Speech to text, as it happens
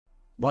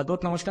बहुत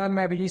बहुत नमस्कार।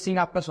 मैं अभिजीत सिंह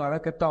आपका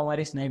स्वागत करता हूँ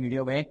हमारे इस नए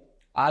वीडियो में।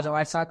 आज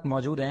हमारे साथ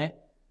मौजूद हैं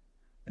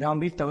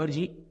रामवीर तंवर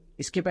जी।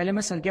 इसके पहले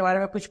मैं सर के बारे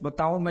में कुछ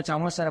बताऊं, मैं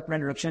चाहूंगा सर अपना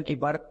इंट्रोडक्शन एक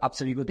बार आप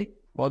सभी को दें।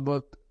 बहुत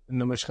बहुत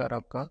नमस्कार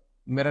आपका।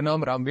 मेरा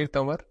नाम रामवीर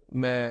तंवर,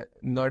 मैं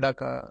नोएडा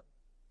का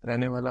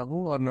रहने वाला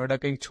हूँ और नोएडा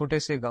के एक छोटे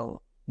से गांव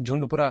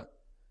झुंडपुरा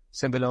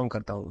से बिलोंग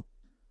करता हूँ।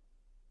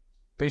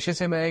 पेशे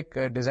से मैं एक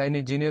डिज़ाइन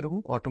इंजीनियर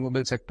हूँ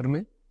ऑटोमोबाइल सेक्टर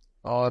में,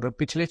 और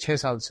पिछले 6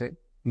 साल से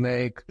मैं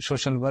एक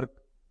सोशल वर्क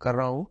कर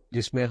रहा हूँ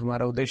जिसमें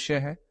हमारा उद्देश्य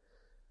है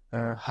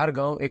हर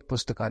गांव एक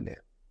पुस्तकालय।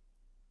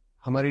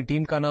 हमारी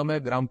टीम का नाम है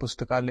ग्राम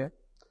पुस्तकालय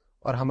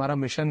और हमारा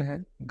मिशन है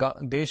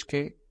देश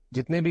के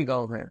जितने भी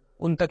गांव हैं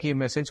उन तक ये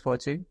मैसेज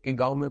पहुंचे कि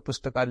गांव में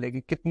पुस्तकालय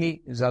की कितनी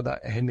ज्यादा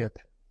अहमियत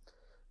है।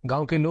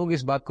 गांव के लोग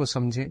इस बात को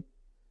समझें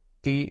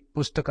कि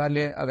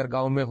पुस्तकालय अगर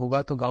गांव में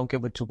होगा तो गांव के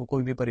बच्चों को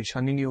कोई भी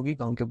परेशानी नहीं होगी,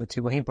 गांव के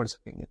बच्चे वहीं पढ़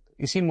सकेंगे।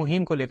 इसी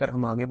मुहिम को लेकर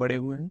हम आगे बढ़े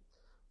हुए हैं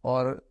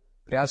और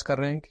प्रयास कर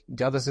रहे हैं कि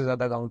ज्यादा से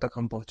ज्यादा गांव तक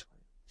हम पहुंच पाए।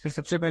 फिर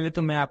सबसे पहले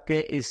तो मैं आपके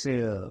इस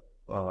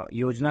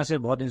योजना से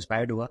बहुत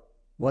इंस्पायर्ड हुआ,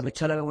 बहुत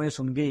अच्छा लगा मुझे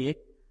सुन के। ये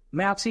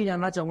मैं आपसे ये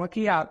जानना चाहूंगा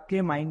कि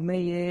आपके माइंड में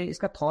ये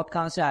इसका थॉट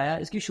कहाँ से आया,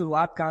 इसकी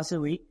शुरुआत कहाँ से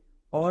हुई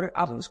और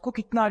आप उसको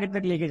कितना आगे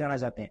तक लेके जाना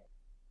चाहते हैं?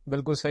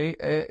 बिल्कुल सही।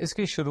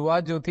 इसकी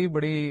शुरुआत जो थी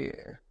बड़ी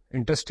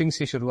इंटरेस्टिंग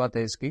सी शुरुआत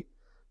है इसकी।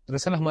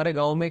 दरअसल हमारे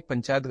गांव में एक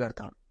पंचायत घर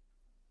था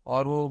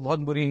और वो बहुत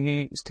बुरी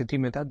ही स्थिति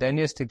में था,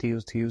 दयनीय स्थिति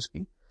थी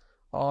उसकी।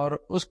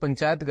 और उस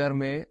पंचायत घर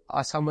में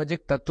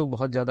असामाजिक तत्व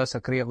बहुत ज्यादा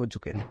सक्रिय हो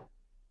चुके थे,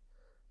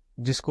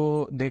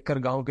 जिसको देखकर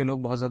गांव के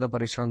लोग बहुत ज्यादा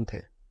परेशान थे।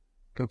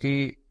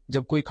 क्योंकि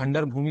जब कोई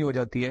खंडर भूमि हो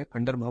जाती है,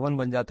 खंडर भवन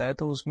बन जाता है,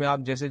 तो उसमें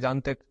आप जैसे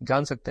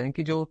जान सकते हैं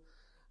कि जो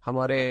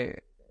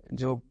हमारे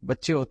जो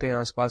बच्चे होते हैं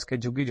आसपास के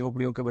झुग्गी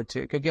झोपड़ियों के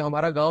बच्चे, क्योंकि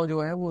हमारा गांव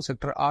जो है वो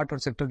सेक्टर 8 और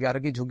सेक्टर 11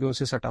 की झुग्गियों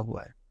से सटा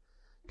हुआ है।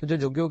 तो जो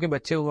झुग्गियों के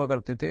बच्चे हुआ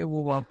करते थे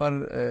वो वहां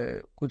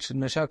पर कुछ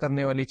नशा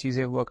करने वाली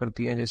चीजें हुआ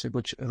करती हैं, जैसे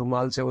कुछ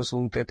रुमाल से वो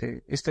सूंघते थे।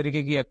 इस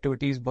तरीके की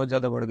एक्टिविटीज बहुत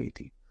ज्यादा बढ़ गई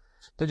थी।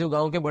 तो जो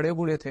गांव के बड़े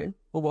बूढ़े थे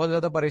वो बहुत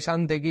ज्यादा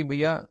परेशान थे कि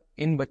भैया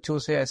इन बच्चों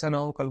से ऐसा ना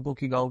हो कल को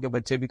कि गांव के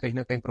बच्चे भी कहीं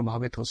ना कहीं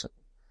प्रभावित हो सके।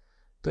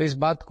 तो इस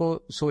बात को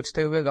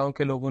सोचते हुए गांव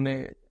के लोगों ने,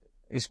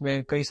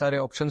 इसमें कई सारे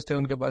ऑप्शंस थे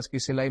उनके पास कि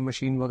सिलाई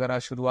मशीन वगैरह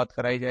शुरुआत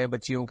कराई जाए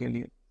बच्चियों के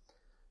लिए।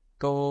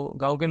 तो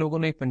गांव के लोगों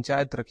ने एक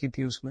पंचायत रखी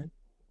थी उसमें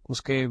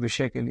उसके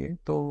विषय के लिए।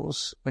 तो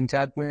उस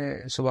पंचायत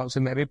में सुबह से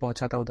मैं भी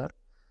पहुंचा था उधर।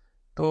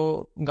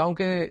 तो गांव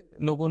के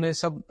लोगों ने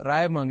सब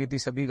राय मांगी थी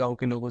सभी गांव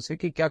के लोगों से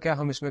कि क्या क्या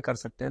हम इसमें कर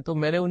सकते हैं। तो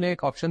मैंने उन्हें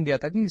एक ऑप्शन दिया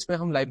था कि इसमें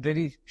हम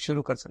लाइब्रेरी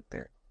शुरू कर सकते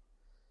हैं।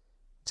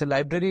 अच्छा,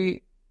 लाइब्रेरी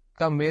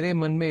का मेरे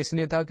मन में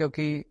इसलिए था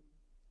क्योंकि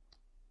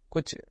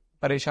कुछ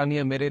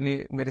परेशानियां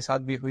मेरे साथ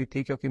भी हुई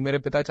थी, क्योंकि मेरे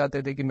पिता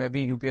चाहते थे कि मैं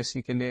भी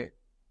यूपीएससी के लिए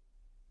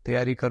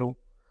तैयारी करूं,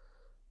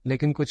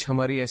 लेकिन कुछ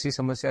हमारी ऐसी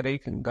समस्या रही,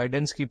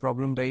 गाइडेंस की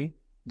प्रॉब्लम रही,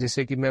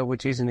 जिससे कि मैं वो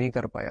चीज नहीं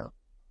कर पाया।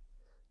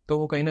 तो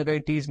वो कहीं ना कहीं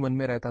टीज मन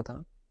में रहता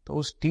था। तो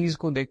उस टीज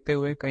को देखते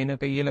हुए कहीं ना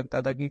कहीं ये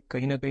लगता था कि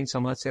कहीं ना कहीं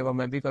समाज सेवा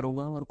मैं भी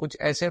करूंगा और कुछ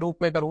ऐसे रूप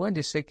में करूंगा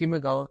जिससे कि मैं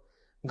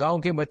गांव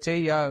के बच्चे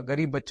या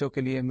गरीब बच्चों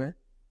के लिए, मैं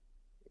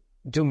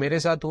जो मेरे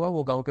साथ हुआ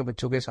वो गांव के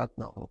बच्चों के साथ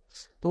ना हो।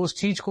 तो उस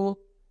चीज को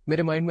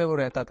मेरे माइंड में वो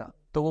रहता था।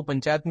 तो वो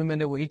पंचायत में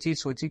मैंने वही चीज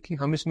सोची कि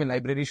हम इसमें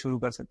लाइब्रेरी शुरू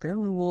कर सकते हैं,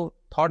 और वो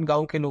थॉट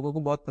गांव के लोगों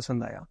को बहुत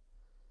पसंद आया।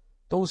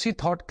 तो उसी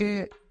थॉट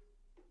के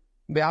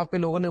ब्याह पे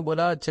लोगों ने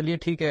बोला चलिए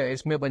ठीक है,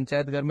 इसमें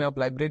पंचायत घर में आप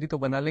लाइब्रेरी तो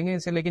बना लेंगे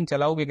इसे, लेकिन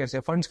चलाओगे कैसे,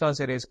 फंड्स कहाँ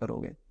से रेज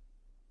करोगे?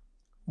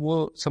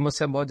 वो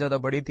समस्या बहुत ज्यादा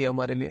बड़ी थी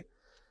हमारे लिए।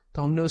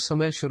 तो हमने उस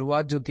समय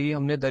शुरुआत जो थी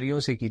हमने दरियों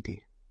से की थी।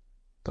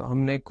 तो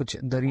हमने कुछ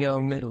दरिया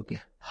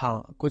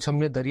कुछ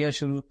हमने दरिया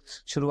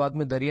शुरुआत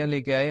में दरिया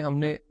लेके आए।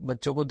 हमने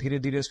बच्चों को धीरे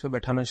धीरे उस पर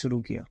बैठाना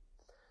शुरू किया।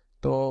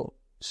 तो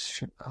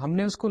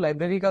हमने उसको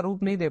लाइब्रेरी का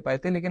रूप नहीं दे पाए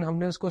थे, लेकिन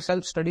हमने उसको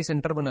सेल्फ स्टडी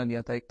सेंटर बना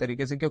लिया था एक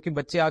तरीके से, क्योंकि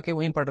बच्चे आके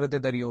वहीं पढ़ रहे थे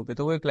दरियों पे,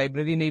 तो वो एक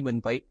लाइब्रेरी नहीं बन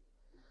पाई।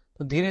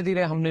 तो धीरे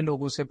धीरे हमने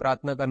लोगों से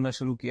प्रार्थना करना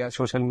शुरू किया,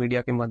 सोशल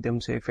मीडिया के माध्यम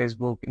से,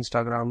 फेसबुक,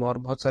 इंस्टाग्राम और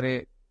बहुत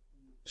सारे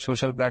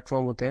सोशल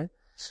प्लेटफॉर्म होते हैं,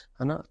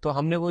 है ना। तो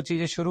हमने वो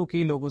चीजें शुरू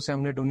की, लोगों से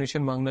हमने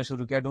डोनेशन मांगना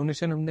शुरू किया।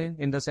 डोनेशन हमने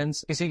इन द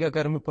सेंस, किसी के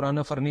घर में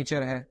पुराना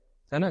फर्नीचर है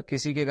ना,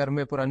 किसी के घर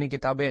में पुरानी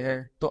किताबें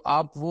हैं, तो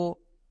आप वो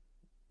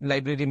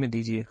लाइब्रेरी में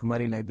दीजिए,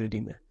 हमारी लाइब्रेरी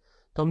में।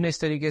 तो हमने इस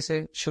तरीके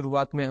से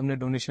शुरुआत में हमने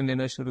डोनेशन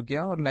लेना शुरू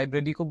किया और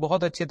लाइब्रेरी को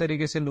बहुत अच्छे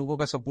तरीके से लोगों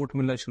का सपोर्ट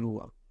मिलना शुरू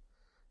हुआ।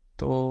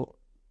 तो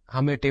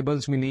हमें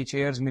टेबल्स मिली,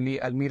 चेयर्स मिली,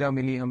 अलमीरा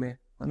मिली हमें,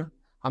 है ना,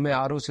 हमें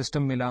आरओ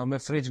सिस्टम मिला, हमें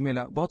फ्रिज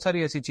मिला, बहुत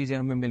सारी ऐसी चीजें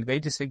हमें मिल गई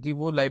जिससे कि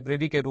वो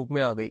लाइब्रेरी के रूप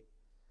में आ गई।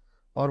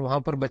 और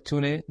वहां पर बच्चों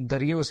ने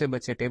दरियों से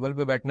बच्चे टेबल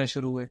पे बैठना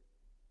शुरू हुए।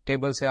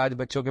 टेबल से आज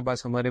बच्चों के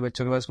पास, हमारे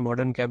बच्चों के पास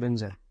मॉडर्न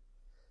कैबिन्स है,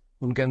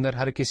 उनके अंदर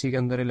हर किसी के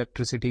अंदर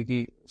इलेक्ट्रिसिटी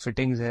की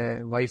फिटिंग्स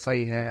है,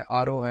 वाईफाई है,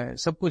 आरओ है,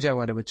 सब कुछ है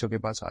हमारे बच्चों के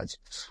पास आज,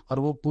 और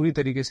वो पूरी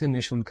तरीके से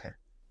निःशुल्क है।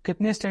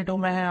 कितने स्टेटों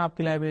में है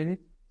आपकी लाइब्रेरी?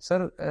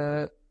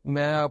 सर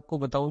मैं आपको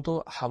बताऊं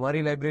तो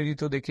हमारी लाइब्रेरी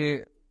तो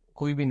देखिए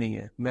कोई भी नहीं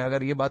है। मैं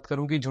अगर ये बात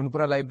करूं कि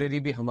झुंडपुरा लाइब्रेरी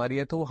भी हमारी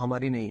है तो वो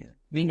हमारी नहीं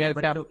है,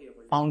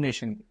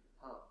 फाउंडेशन।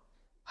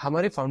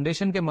 हमारे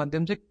फाउंडेशन के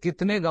माध्यम से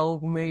कितने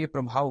गांवों में ये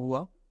प्रभाव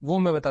हुआ वो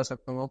मैं बता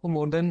सकता हूँ आपको।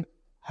 मोर देन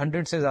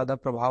 100 से ज्यादा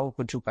प्रभाव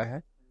हो चुका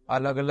है।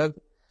 अलग अलग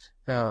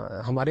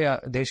हमारे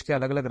देश के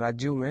अलग अलग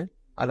राज्यों में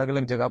अलग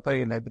अलग जगह पर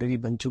ये लाइब्रेरी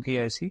बन चुकी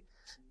है ऐसी,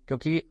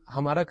 क्योंकि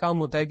हमारा काम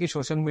होता है कि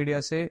सोशल मीडिया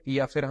से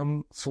या फिर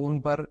हम फोन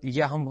पर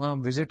या हम वहाँ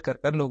विजिट कर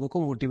कर लोगों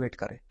को मोटिवेट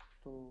करें।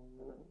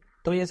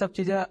 तो ये सब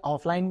चीजें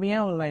ऑफलाइन भी हैं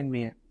ऑनलाइन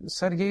भी हैं?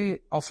 सर ये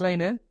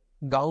ऑफलाइन है,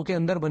 गांव के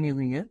अंदर बनी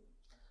हुई है।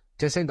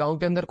 जैसे गांव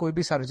के अंदर कोई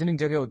भी सार्वजनिक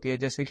जगह होती है,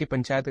 जैसे कि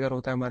पंचायत घर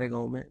होता है हमारे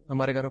गांव में,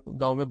 हमारे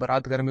गांव में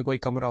बारात घर में कोई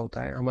कमरा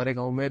होता है, हमारे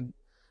गांव में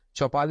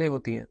चौपाले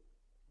होती हैं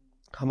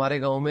हमारे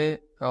गांव में,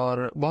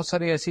 और बहुत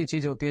सारी ऐसी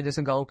चीज होती है।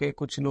 जैसे गांव के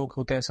कुछ लोग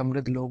होते हैं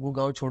समृद्ध लोग, वो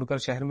गांव छोड़कर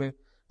शहर में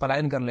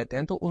पलायन कर लेते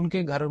हैं, तो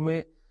उनके घर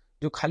में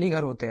जो खाली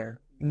घर होते हैं,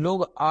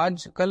 लोग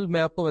आजकल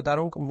मैं आपको बता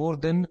रहा हूँ मोर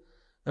देन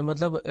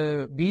मतलब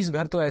 20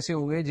 घर तो ऐसे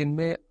होंगे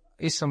जिनमें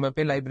इस समय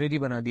पे लाइब्रेरी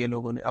बना दी है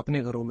लोगों ने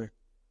अपने घरों में,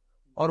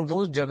 और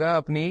वो जगह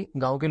अपनी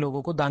गांव के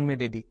लोगों को दान में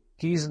दे दी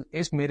कि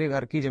इस मेरे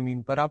घर की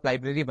जमीन पर आप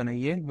लाइब्रेरी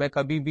बनाइए, मैं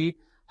कभी भी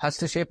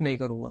हस्तक्षेप नहीं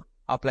करूंगा,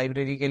 आप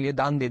लाइब्रेरी के लिए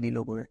दान दे दी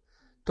लोगों ने।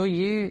 तो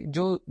ये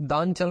जो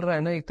दान चल रहा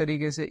है ना, एक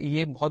तरीके से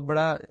ये बहुत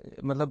बड़ा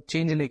मतलब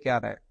चेंज लेके आ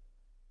रहा है।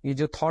 ये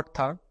जो थॉट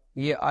था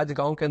ये आज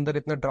गांव के अंदर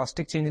इतना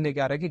ड्रास्टिक चेंज लेके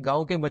आ रहा है कि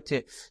गांव के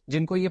बच्चे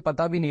जिनको ये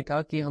पता भी नहीं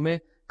था कि हमें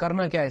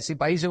करना क्या है,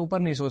 सिपाही से ऊपर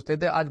नहीं सोचते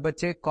थे, आज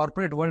बच्चे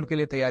कॉर्पोरेट वर्ल्ड के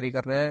लिए तैयारी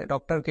कर रहे हैं,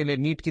 डॉक्टर के लिए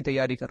नीट की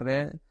तैयारी कर रहे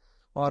हैं,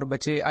 और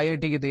बच्चे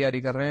आईआईटी की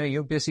तैयारी कर रहे हैं,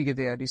 यूपीएससी की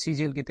तैयारी,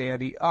 सीजीएल की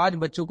तैयारी। आज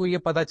बच्चों को ये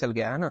पता चल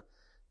गया है ना।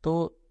 तो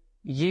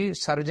ये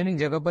सार्वजनिक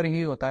जगह पर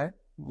ही होता है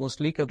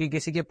मोस्टली, क्योंकि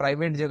किसी के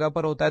प्राइवेट जगह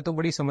पर होता है तो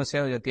बड़ी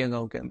समस्या हो जाती है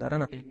गांव के अंदर, है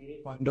ना।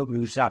 पॉइंट ऑफ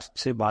व्यू से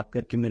आपसे बात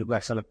करके मेरे को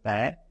ऐसा लगता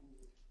है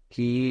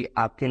कि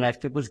आपके लाइफ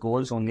पे कुछ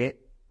गोल्स होंगे,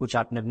 कुछ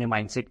आपने अपने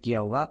माइंडसेट किया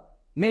होगा।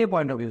 मेरे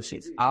पॉइंट ऑफ व्यू से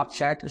आप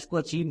शायद उसको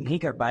अचीव नहीं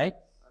कर पाए,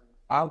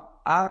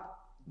 आप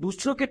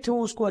दूसरों के थ्रू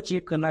उसको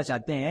अचीव करना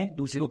चाहते हैं,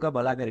 दूसरों का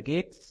भला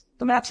करके।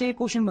 तो मैं आपसे एक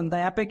क्वेश्चन बनता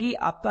है यहाँ पे कि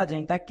आपका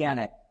एजेंडा क्या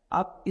है,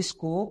 आप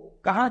इसको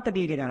कहाँ तक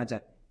लेके जाना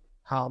चाहते हैं?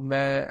 हाँ,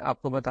 मैं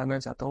आपको बताना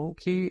चाहता हूँ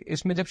कि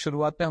इसमें जब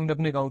शुरुआत में हमने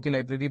अपने गांव की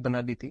लाइब्रेरी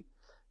बना ली थी,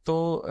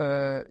 तो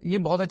ये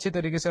बहुत अच्छे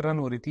तरीके से रन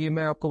हो रही थी। ये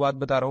मैं आपको बात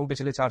बता रहा हूँ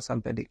पिछले 4 साल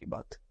पहले की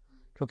बात,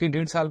 क्योंकि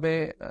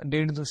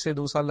 1.5 से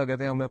 2 साल लगे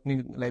थे हमें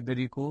अपनी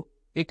लाइब्रेरी को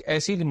एक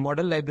ऐसी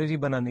मॉडल लाइब्रेरी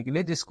बनाने के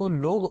लिए जिसको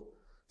लोग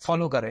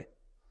फॉलो करें।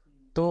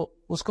 तो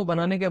उसको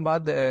बनाने के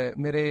बाद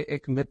मेरे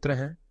एक मित्र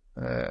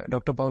हैं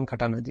डॉक्टर पवन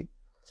खटाना जी,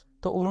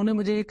 तो उन्होंने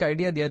मुझे एक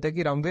आइडिया दिया था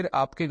कि रामवीर,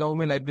 आपके गांव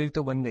में लाइब्रेरी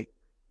तो बन गई,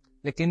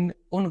 लेकिन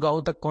उन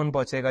गांव तक कौन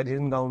पहुंचेगा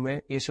जिन गांव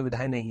में ये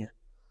सुविधाएं नहीं है।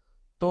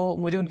 तो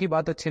मुझे उनकी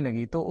बात अच्छी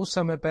लगी। तो उस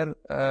समय पर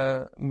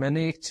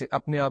मैंने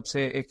अपने आप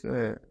से एक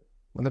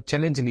मतलब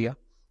चैलेंज लिया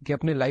कि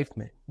अपने लाइफ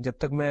में जब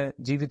तक मैं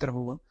जीवित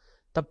रहूंगा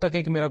तब तक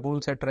एक मेरा गोल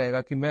सेट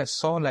रहेगा कि मैं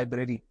 100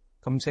 लाइब्रेरी,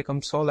 कम से कम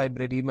 100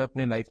 लाइब्रेरी मैं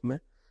अपने लाइफ में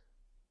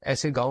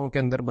ऐसे गाँव के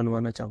अंदर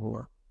बनवाना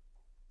चाहूंगा।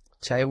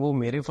 चाहे वो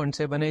मेरे फंड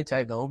से बने,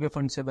 चाहे गाँव के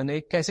फंड से बने,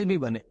 कैसे भी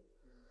बने,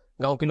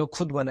 गाँव के लोग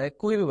खुद बनाए,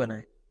 कोई भी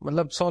बनाए,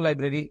 मतलब 100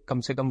 लाइब्रेरी कम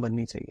से कम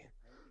बननी चाहिए।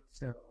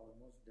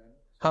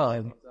 हाँ,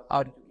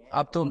 और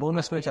अब तो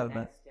बोनस में चल रहा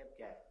है,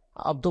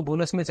 अब तो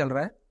बोनस में चल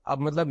रहा है। अब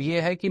मतलब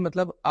ये है कि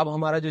मतलब अब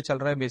हमारा जो चल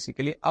रहा है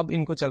बेसिकली, अब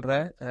इनको चल रहा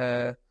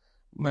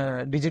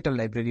है डिजिटल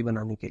लाइब्रेरी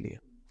बनाने के लिए,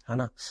 है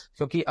ना।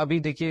 क्योंकि अभी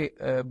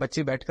देखिए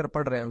बच्चे बैठकर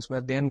पढ़ रहे हैं, उसमें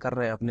अध्ययन कर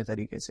रहे हैं अपने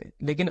तरीके से,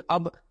 लेकिन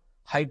अब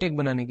हाईटेक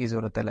बनाने की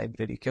जरूरत है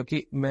लाइब्रेरी।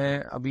 क्योंकि मैं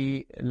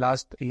अभी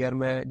लास्ट ईयर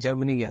में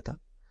जर्मनी गया था,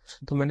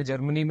 तो मैंने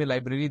जर्मनी में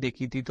लाइब्रेरी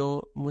देखी थी,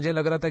 तो मुझे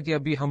लग रहा था कि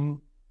अभी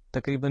हम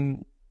तकरीबन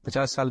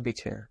 50 साल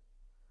पीछे हैं।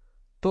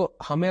 तो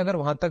हमें अगर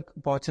वहां तक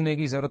पहुंचने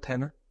की जरूरत है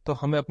ना, तो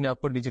हमें अपने आप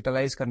को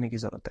डिजिटलाइज करने की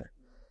जरूरत है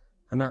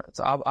ना।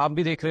 तो आप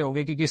भी देख रहे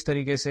होंगे कि किस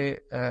तरीके से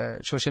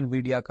सोशल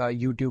मीडिया का,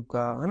 यूट्यूब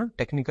का, है ना,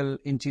 टेक्निकल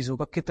इन चीजों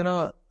का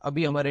कितना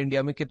अभी हमारे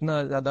इंडिया में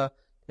कितना ज्यादा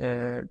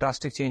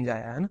ड्रास्टिक चेंज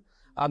आया है ना।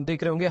 आप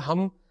देख रहे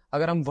होंगे,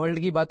 अगर हम वर्ल्ड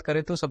की बात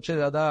करें तो सबसे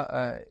ज्यादा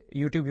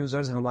यूट्यूब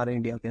यूजर्स हमारे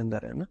इंडिया के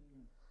अंदर है ना।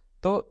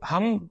 तो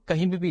हम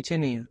कहीं भी पीछे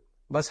नहीं है,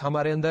 बस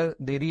हमारे अंदर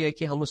देरी है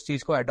कि हम उस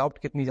चीज को अडॉप्ट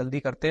कितनी जल्दी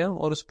करते हैं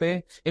और उस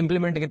पर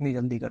इम्प्लीमेंट कितनी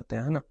जल्दी करते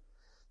हैं, है ना।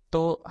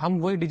 तो हम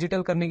वही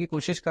डिजिटल करने की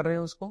कोशिश कर रहे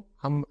हैं उसको।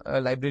 हम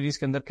लाइब्रेरीज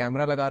के अंदर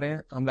कैमरा लगा रहे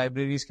हैं, हम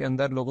लाइब्रेरीज के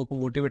अंदर लोगों को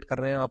मोटिवेट कर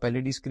रहे हैं, आप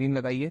एलईडी स्क्रीन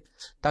लगाइए,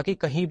 ताकि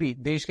कहीं भी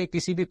देश के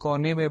किसी भी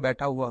कोने में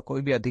बैठा हुआ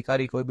कोई भी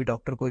अधिकारी, कोई भी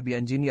डॉक्टर, कोई भी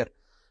इंजीनियर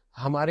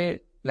हमारे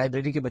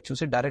लाइब्रेरी के बच्चों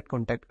से डायरेक्ट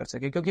कॉन्टेक्ट कर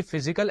सके। क्योंकि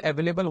फिजिकल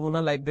अवेलेबल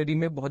होना लाइब्रेरी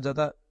में बहुत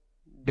ज्यादा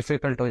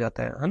डिफिकल्ट हो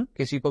जाता है ना,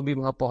 किसी को भी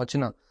वहां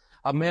पहुंचना।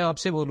 अब मैं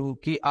आपसे बोलूं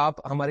कि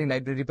आप हमारी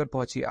लाइब्रेरी पर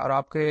पहुंचिए और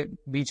आपके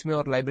बीच में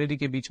और लाइब्रेरी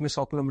के बीच में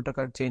 100 किलोमीटर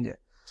का चेंज है,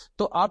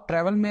 तो आप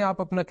ट्रैवल में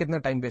आप अपना कितना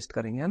टाइम वेस्ट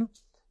करेंगे, है ना।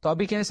 तो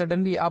अभी क्या है,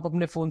 सडनली आप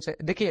अपने फोन से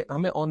देखिए,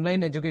 हमें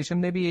ऑनलाइन एजुकेशन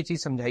ने भी ये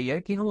चीज समझाई है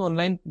कि हम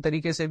ऑनलाइन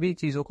तरीके से भी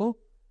चीजों को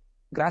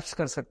ग्रास्प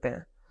कर सकते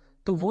हैं।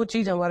 तो वो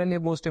चीज हमारे लिए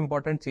मोस्ट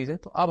इंपॉर्टेंट चीज है।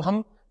 तो अब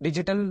हम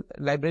डिजिटल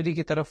लाइब्रेरी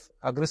की तरफ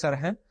अग्रसर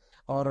हैं,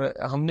 और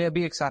हमने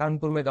अभी एक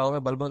सहारनपुर में गांव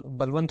में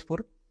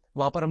बलवंतपुर,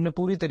 वहां पर हमने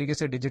पूरी तरीके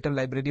से डिजिटल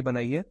लाइब्रेरी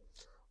बनाई है,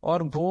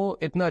 और वो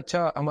इतना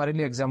अच्छा हमारे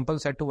लिए एग्जाम्पल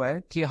सेट हुआ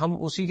है कि हम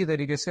उसी की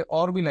तरीके से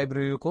और भी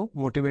लाइब्रेरी को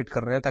मोटिवेट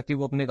कर रहे हैं ताकि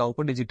वो अपने गांव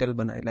को डिजिटल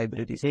बनाए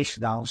लाइब्रेरी। विशेष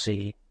गांव से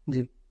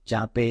जी,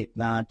 जहाँ पे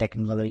इतना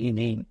टेक्नोलॉजी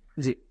नहीं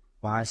जी,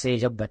 वहां से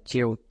जब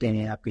बच्चे उठते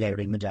हैं, आपकी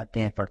लाइब्रेरी में जाते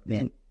हैं, पढ़ते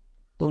हैं,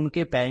 तो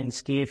उनके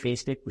पेरेंट्स के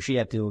फेस पे खुशी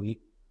आती होगी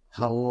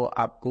हाँ, वो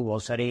आपको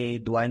बहुत सारे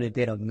दुआएं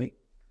देते रहेंगे,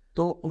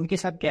 तो उनके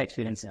साथ क्या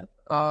एक्सपीरियंस है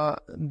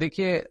आप?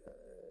 देखिए,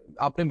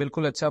 आपने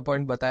बिल्कुल अच्छा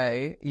पॉइंट बताया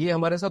है। ये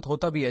हमारे साथ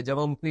होता भी है जब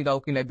हम अपनी गांव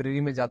की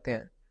लाइब्रेरी में जाते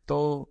हैं।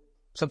 तो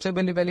सबसे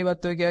पहली पहली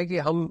बात तो क्या है कि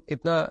हम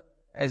इतना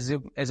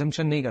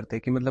एजम्पशन नहीं करते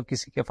कि मतलब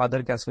किसी के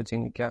फादर क्या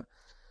सोचेंगे क्या।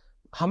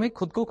 हमें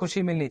खुद को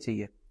खुशी मिलनी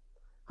चाहिए,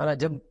 है ना।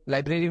 जब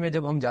लाइब्रेरी में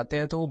जब हम जाते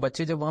हैं तो वो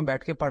बच्चे जब वहां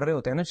बैठ के पढ़ रहे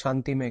होते हैं ना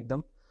शांति में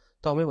एकदम,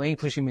 तो हमें वहीं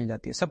खुशी मिल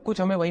जाती है, सब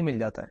कुछ हमें वहीं मिल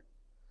जाता है।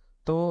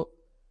 तो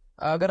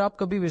अगर आप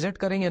कभी विजिट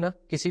करेंगे ना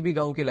किसी भी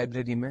गांव की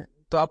लाइब्रेरी में,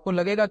 तो आपको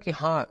लगेगा कि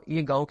हाँ,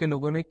 ये गांव के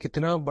लोगों ने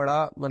कितना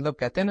बड़ा, मतलब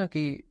कहते हैं ना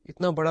कि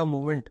इतना बड़ा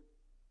मूवमेंट,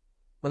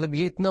 मतलब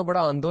ये इतना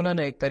बड़ा आंदोलन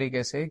है एक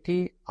तरीके से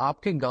कि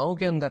आपके गांव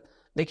के अंदर।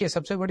 देखिए,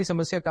 सबसे बड़ी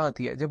समस्या कहाँ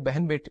आती है, जब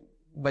बहन बेटी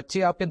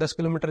बच्चे आपके 10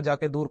 किलोमीटर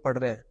जाके दूर पढ़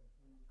रहे हैं,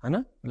 है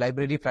ना।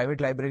 लाइब्रेरी,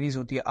 प्राइवेट लाइब्रेरीज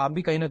होती है, आप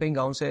भी कहीं ना कहीं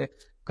गांव से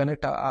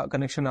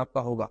कनेक्शन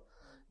आपका होगा।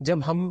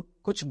 जब हम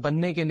कुछ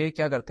बनने के लिए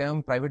क्या करते हैं,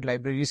 हम प्राइवेट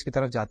लाइब्रेरीज की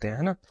तरफ जाते हैं,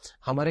 है ना।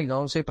 हमारे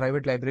गांव से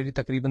प्राइवेट लाइब्रेरी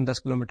तकरीबन 10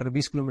 किलोमीटर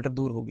 20 किलोमीटर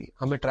दूर होगी,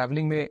 हमें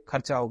ट्रैवलिंग में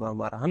खर्चा होगा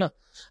हमारा, है ना।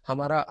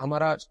 हमारा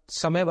हमारा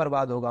समय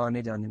बर्बाद होगा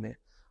आने जाने में।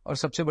 और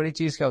सबसे बड़ी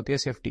चीज क्या होती है,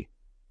 सेफ्टी,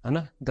 है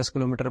ना। 10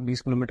 किलोमीटर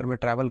 20 किलोमीटर में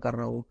ट्रैवल कर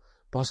रहा हूँ,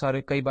 बहुत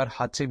सारे कई बार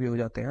हादसे भी हो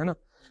जाते हैं, है ना।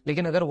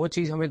 लेकिन अगर वो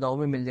चीज हमें गाँव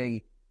में मिल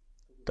जाएगी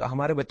तो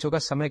हमारे बच्चों का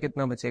समय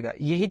कितना बचेगा।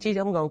 यही चीज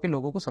हम गांव के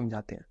लोगों को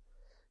समझाते हैं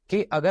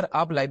कि अगर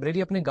आप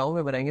लाइब्रेरी अपने गांव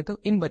में बनाएंगे तो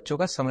इन बच्चों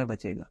का समय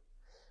बचेगा।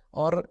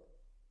 और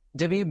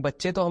जब ये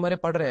बच्चे तो हमारे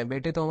पढ़ रहे हैं,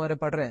 बेटे तो हमारे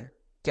पढ़ रहे हैं,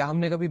 क्या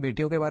हमने कभी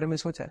बेटियों के बारे में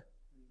सोचा है?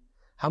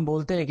 हम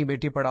बोलते हैं कि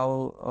बेटी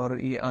पढ़ाओ और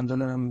ये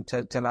आंदोलन हम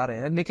चला रहे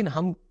हैं, लेकिन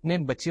हमने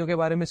बच्चियों के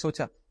बारे में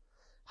सोचा?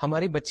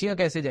 हमारी बच्चियां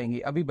कैसे जाएंगी?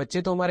 अभी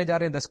बच्चे तो हमारे जा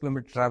रहे हैं 10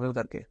 किलोमीटर ट्रैवल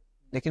करके,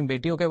 लेकिन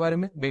बेटियों के बारे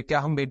में क्या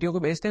हम बेटियों को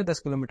भेजते हैं 10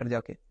 किलोमीटर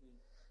जाके?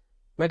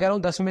 मैं कह रहा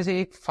हूँ 10 में से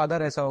एक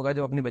फादर ऐसा होगा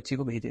जो अपनी बच्ची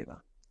को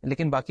भेजेगा,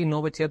 लेकिन बाकी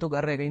 9 बच्चियां तो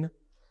घर रह गई ना।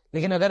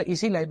 लेकिन अगर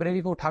इसी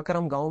लाइब्रेरी को उठाकर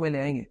हम गाँव में ले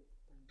आएंगे,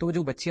 तो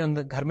जो बच्ची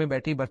अंदर घर में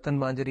बैठी बर्तन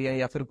मांज रही है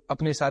या फिर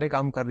अपने सारे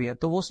काम कर रही है,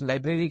 तो वो उस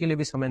लाइब्रेरी के लिए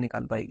भी समय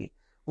निकाल पाएगी,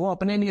 वो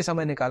अपने लिए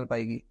समय निकाल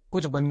पाएगी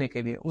कुछ बनने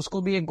के लिए,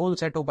 उसको भी एक गोल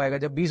सेट हो पाएगा।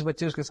 जब 20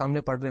 बच्चे उसके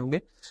सामने पढ़ रहे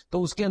होंगे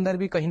तो उसके अंदर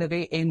भी कहीं ना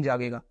कहीं एम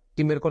जागेगा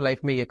कि मेरे को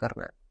लाइफ में ये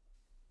करना है।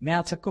 मैं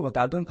आप सबको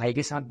बता दूं, भाई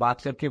के साथ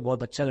बात करके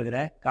बहुत अच्छा लग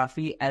रहा है,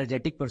 काफी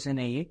एनर्जेटिक पर्सन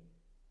है ये।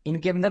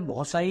 इनके अंदर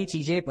बहुत सारी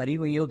चीजें भरी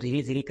हुई है, वो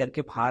धीरे धीरे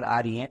करके बाहर आ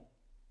रही हैं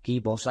कि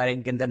बहुत सारे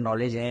इनके अंदर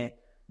नॉलेज है,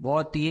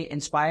 बहुत ये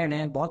इंस्पायर्ड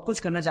है, बहुत कुछ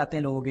करना चाहते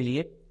हैं लोगों के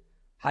लिए।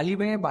 हाल ही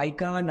में भाई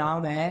का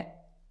नाम है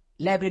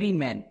लाइब्रेरी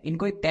मैन,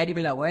 इनको एक टैग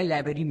मिला हुआ है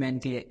लाइब्रेरी मैन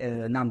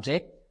के नाम से।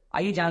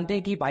 आइए जानते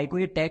हैं कि भाई को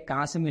ये टैग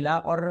कहाँ से मिला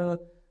और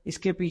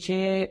इसके पीछे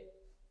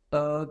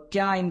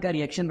क्या इनका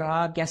रिएक्शन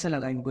रहा, कैसा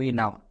लगा इनको ये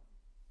नाम।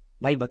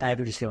 भाई बताए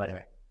फिर इसके बारे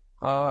में।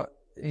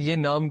 ये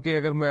नाम के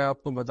अगर मैं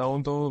आपको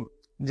बताऊं तो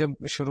जब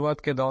शुरुआत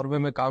के दौर में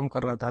मैं काम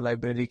कर रहा था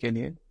लाइब्रेरी के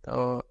लिए,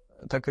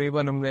 तो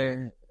तकरीबन हमने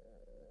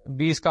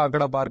 20 का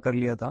आंकड़ा पार कर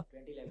लिया था।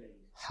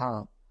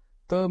 हाँ,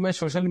 तो मैं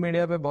सोशल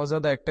मीडिया पे बहुत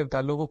ज्यादा एक्टिव था।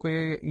 लोगों को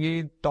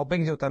ये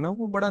टॉपिक जो था ना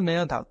वो बड़ा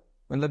नया था।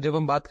 मतलब जब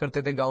हम बात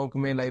करते थे गांव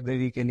में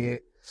लाइब्रेरी के लिए,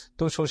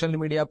 तो सोशल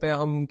मीडिया पे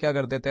हम क्या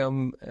करते थे,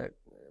 हम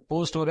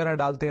पोस्ट वगैरह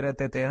डालते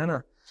रहते थे, है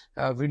ना।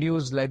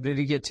 वीडियोस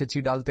लाइब्रेरी की अच्छी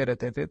अच्छी डालते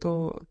रहते थे।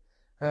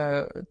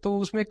 तो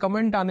उसमें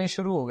कमेंट आने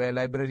शुरू हो गए,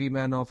 लाइब्रेरी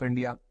मैन ऑफ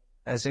इंडिया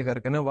ऐसे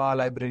करके ना, वाह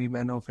लाइब्रेरी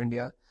मैन ऑफ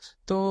इंडिया।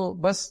 तो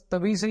बस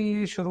तभी से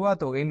ये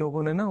शुरुआत हो गई,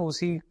 लोगों ने ना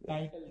उसी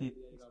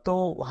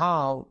तो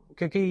हाँ,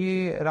 क्योंकि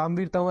ये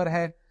रामवीर तंवर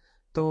है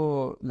तो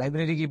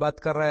लाइब्रेरी की बात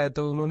कर रहा है,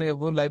 तो उन्होंने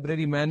वो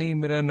लाइब्रेरी मैन ही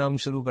मेरा नाम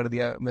शुरू कर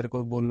दिया मेरे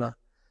को बोलना।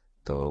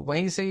 तो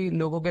वहीं से ही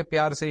लोगों के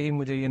प्यार से ही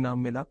मुझे ये नाम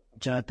मिला।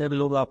 ज्यादातर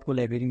लोग आपको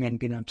लाइब्रेरी मैन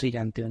के नाम से ही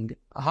जानते होंगे।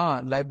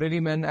 हाँ, लाइब्रेरी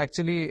मैन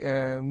एक्चुअली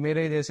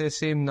मेरे जैसे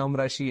सेम नाम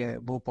राशि है,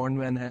 वो पॉन्ड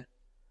मैन है,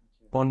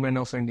 पॉन्ड मैन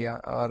ऑफ इंडिया,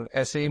 और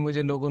ऐसे ही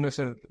मुझे लोगों ने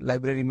फिर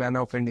लाइब्रेरी मैन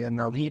ऑफ इंडिया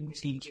नाम।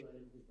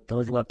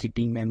 तो जो आपकी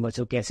टीम मेंबर्स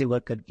हो कैसे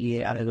वर्क करती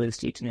है अलग अलग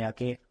स्टेट्स में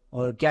आके,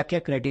 और क्या क्या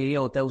क्राइटेरिया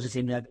होता है उस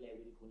स्टेट में आके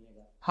लाइब्रेरी खोलने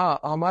का? हाँ,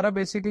 हमारा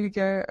बेसिकली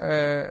क्या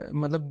है,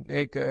 मतलब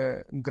एक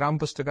ग्राम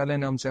पुस्तकालय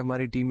नाम से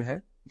हमारी टीम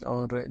है,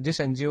 और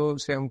जिस एनजीओ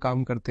से हम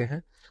काम करते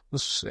हैं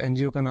उस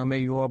एनजीओ का नाम है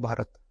युवा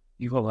भारत।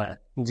 युवा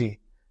भारत जी।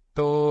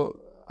 तो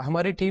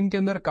हमारी टीम के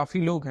अंदर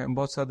काफी लोग हैं,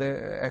 बहुत सारे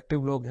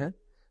एक्टिव लोग हैं।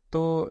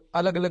 तो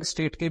अलग अलग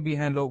स्टेट के भी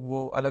हैं लोग,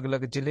 वो अलग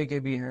अलग जिले के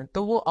भी हैं,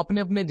 तो वो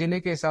अपने अपने जिले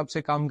के हिसाब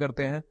से काम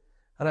करते हैं,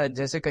 है ना।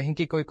 जैसे कहीं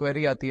की कोई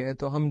क्वेरी आती है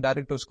तो हम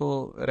डायरेक्ट उसको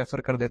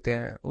रेफर कर देते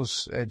हैं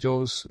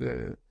उस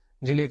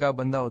जिले का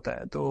बंदा होता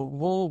है, तो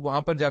वो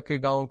वहां पर जाके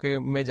गांव के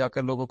में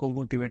जाकर लोगों को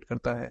मोटिवेट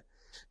करता है।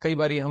 कई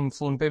बारी हम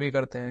फोन पे भी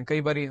करते हैं,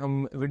 कई बारी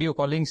हम वीडियो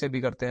कॉलिंग से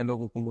भी करते हैं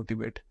लोगों को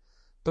मोटिवेट।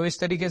 तो इस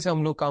तरीके से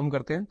हम लोग काम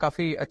करते हैं,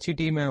 काफी अच्छी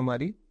टीम है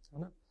हमारी,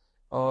 है ना।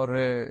 और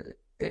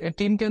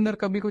टीम के अंदर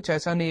कभी कुछ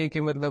ऐसा नहीं है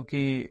कि मतलब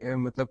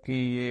कि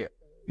ये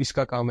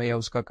इसका काम है या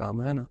उसका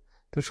काम है ना।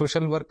 तो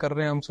सोशल वर्क कर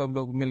रहे हैं हम सब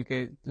लोग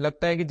मिलके,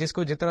 लगता है कि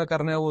जिसको जितना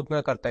करना है वो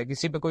उतना करता है,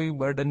 किसी पे कोई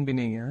बर्डन भी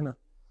नहीं है ना।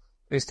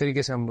 तो इस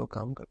तरीके से हम लोग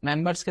काम करते हैं।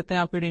 मेंबर्स कितने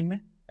हैं आपकी टीम में?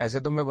 ऐसे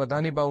तो मैं बता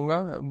नहीं पाऊंगा,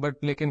 बट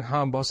लेकिन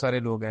हाँ, बहुत सारे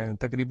लोग हैं,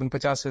 तकरीबन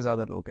 50 से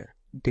ज्यादा लोग हैं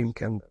टीम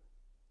के अंदर।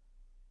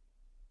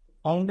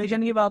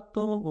 फाउंडेशन की बात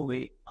तो हो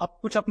गई, अब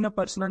कुछ अपना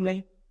पर्सनल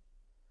नहीं?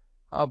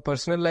 अब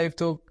पर्सनल लाइफ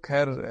तो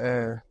खैर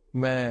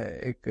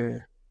मैं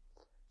एक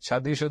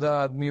शादीशुदा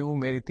आदमी हूँ,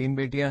 मेरी 3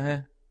 बेटियां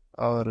हैं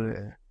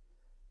और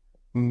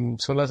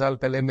 16 साल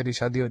पहले मेरी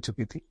शादी हो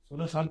चुकी थी।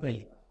 16 साल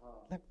पहले?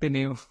 लगते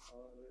नहीं हो।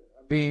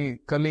 अभी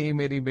कल ही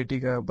मेरी बेटी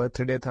का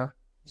बर्थडे था।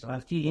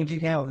 आपकी एज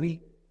क्या है अभी?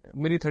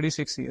 मेरी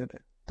 36 ईयर है।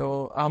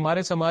 तो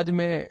हमारे समाज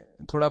में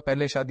थोड़ा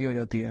पहले शादी हो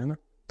जाती है ना,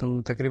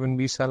 तो तकरीबन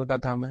 20 साल का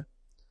था मैं,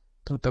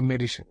 तो तब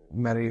मेरी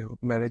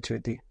मैरिज हुई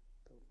थी।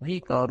 वही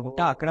एक और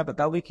मोटा आंकड़ा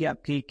बताओगे कि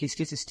आपकी किस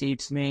किस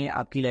स्टेट्स में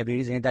आपकी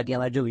लाइब्रेरीज हैं, ताकि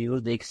हमारे जो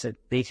व्यूअर्स देख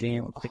रहे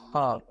हैं।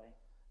 हाँ,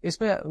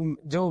 इसमें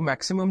जो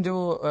मैक्सिमम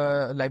जो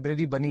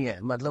लाइब्रेरी बनी है,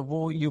 मतलब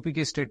वो यूपी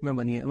के स्टेट में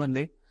बनी है,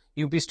 मतलब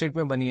यूपी स्टेट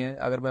में बनी है।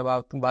 अगर मैं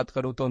बात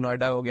करूँ तो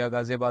नोएडा हो गया,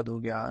 गाजियाबाद हो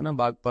गया है ना,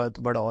 बागपत,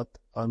 बड़ौत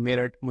और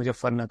मेरठ,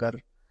 मुजफ्फरनगर,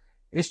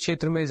 इस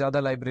क्षेत्र में ज्यादा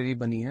लाइब्रेरी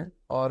बनी है।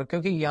 और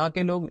क्योंकि यहाँ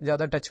के लोग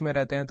ज्यादा टच में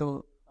रहते हैं,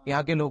 तो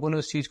यहाँ के लोगों ने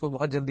उस चीज को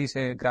बहुत जल्दी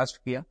से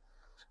ग्रास्प किया।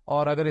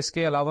 और अगर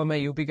इसके अलावा मैं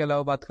यूपी के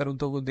अलावा बात करूँ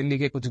तो वो दिल्ली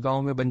के कुछ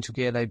गांव में बन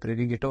चुकी है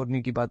लाइब्रेरी।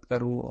 गिटौरनी की बात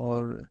करूँ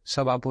और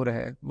सबापुर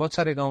है, बहुत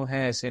सारे गांव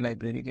हैं ऐसे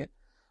लाइब्रेरी के।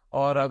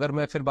 और अगर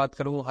मैं फिर बात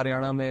करूँ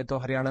हरियाणा में, तो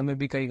हरियाणा में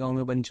भी कई गांव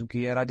में बन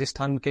चुकी है,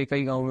 राजस्थान के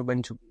कई गांव में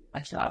बन चुकी है।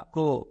 अच्छा,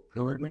 आपको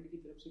गवर्नमेंट की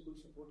तरफ से कोई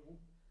सपोर्ट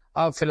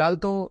है? फिलहाल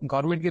तो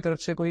गवर्नमेंट की तरफ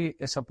से कोई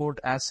सपोर्ट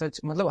एज सच,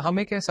 मतलब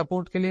हमें क्या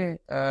सपोर्ट के लिए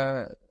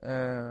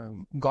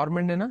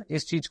गवर्नमेंट ने ना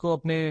इस चीज को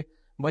अपने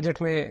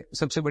बजट में,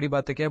 सबसे बड़ी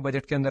बात है क्या है,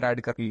 बजट के अंदर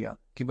ऐड कर लिया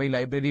कि भाई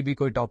लाइब्रेरी भी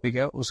कोई टॉपिक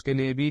है, उसके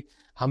लिए भी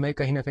हमें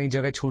कहीं ना कहीं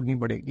जगह छोड़नी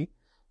पड़ेगी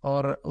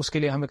और उसके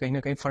लिए हमें कहीं ना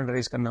कहीं फंड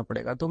रेज करना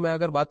पड़ेगा। तो मैं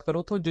अगर बात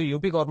करूँ तो जो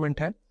यूपी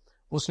गवर्नमेंट है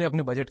उसने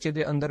अपने बजट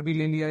के अंदर भी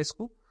ले लिया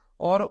इसको,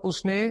 और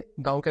उसने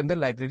गांव के अंदर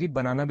लाइब्रेरी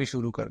बनाना भी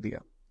शुरू कर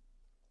दिया।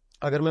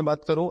 अगर मैं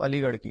बात करूं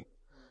अलीगढ़ की,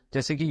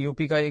 जैसे कि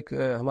यूपी का एक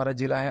हमारा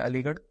जिला है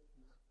अलीगढ़,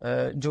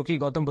 जो कि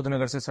गौतम बुद्ध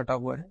नगर से सटा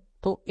हुआ है।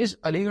 तो इस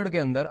अलीगढ़ के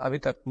अंदर अभी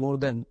तक मोर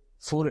देन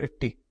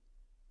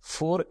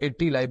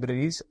 480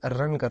 लाइब्रेरीज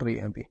रन कर रही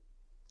है अभी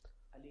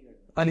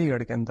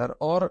अलीगढ़ के अंदर,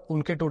 और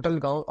उनके टोटल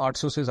गांव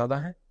 800 से ज्यादा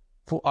हैं।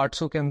 वो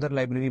 800 के अंदर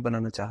लाइब्रेरी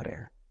बनाना चाह रहे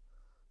हैं।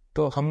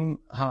 तो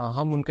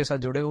हम उनके साथ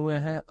जुड़े हुए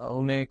हैं।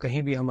 उन्हें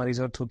कहीं भी हमारी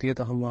जरूरत होती है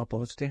तो हम वहाँ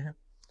पहुंचते हैं।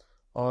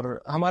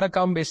 और हमारा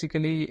काम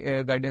बेसिकली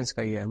गाइडेंस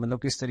का ही है,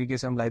 मतलब किस तरीके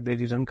से हम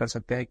लाइब्रेरी रन कर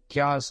सकते हैं,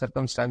 क्या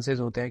सर्कमस्टांसेस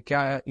होते हैं,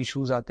 क्या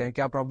इश्यूज आते हैं,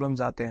 क्या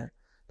प्रॉब्लम्स आते हैं,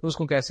 तो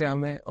उसको कैसे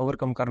हमें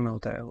ओवरकम करना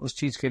होता है, उस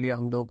चीज के लिए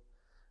हम लोग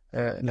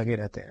लगे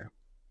रहते हैं।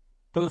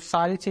 तो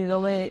सारी चीजों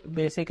में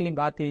बेसिकली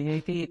बात यही है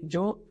कि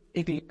जो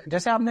एक,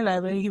 जैसे आपने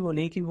लाइब्रेरी की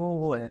बोली कि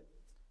वो है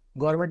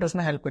गवर्नमेंट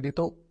उसमें हेल्प करी,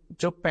 तो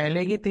जो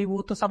पहले की थी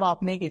वो तो सब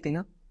आपने ही की थी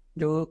ना,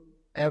 जो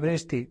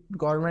एवरेज थी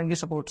गवर्नमेंट की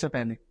सपोर्ट से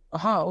पहले?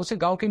 हाँ, उसे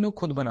गांव के लोग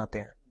खुद बनाते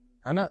हैं,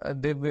 है ना।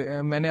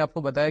 मैंने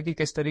आपको बताया कि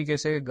किस तरीके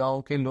से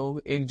गांव के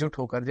लोग एकजुट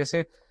होकर, जैसे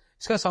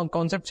इसका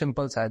कॉन्सेप्ट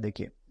सिंपल सा है।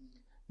 देखिए,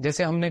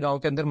 जैसे हमने गांव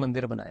के अंदर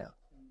मंदिर बनाया,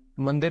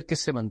 मंदिर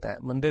किससे बनता है?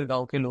 मंदिर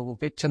गांव के लोगों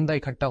के चंदा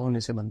इकट्ठा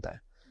होने से बनता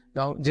है।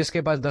 गांव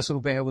जिसके पास 10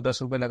 रुपए है वो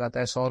 10 रुपए लगाता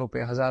है, 100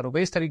 रुपए, 1000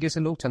 रुपए, इस तरीके से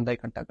लोग चंदा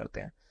इकट्ठा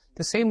करते हैं।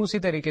 तो सेम उसी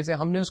तरीके से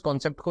हमने उस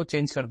कॉन्सेप्ट को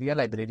चेंज कर दिया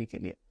लाइब्रेरी के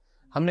लिए।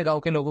 हमने गांव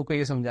के लोगों को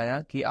ये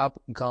समझाया कि आप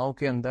गांव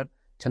के अंदर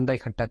चंदा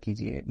इकट्ठा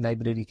कीजिए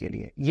लाइब्रेरी के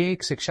लिए। ये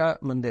एक शिक्षा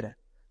मंदिर है।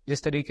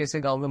 जिस तरीके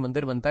से गांव में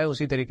मंदिर बनता है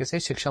उसी तरीके से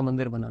शिक्षा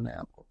मंदिर बनाना है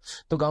आपको।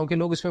 तो गांव के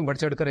लोग इसमें बढ़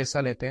चढ़ कर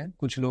हिस्सा लेते हैं।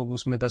 कुछ लोग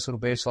उसमें 10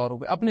 रुपए, 100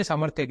 रुपए, अपने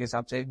सामर्थ्य के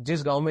हिसाब से,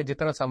 जिस गांव में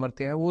जितना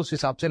सामर्थ्य है वो उस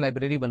हिसाब से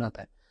लाइब्रेरी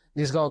बनाता है।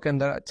 जिस गांव के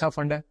अंदर अच्छा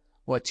फंड है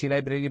वो अच्छी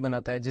लाइब्रेरी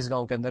बनाता है, जिस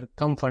गांव के अंदर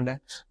कम फंड है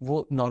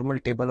वो नॉर्मल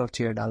टेबल और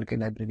चेयर डाल के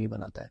लाइब्रेरी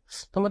बनाता है।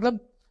 तो मतलब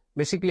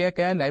बेसिकली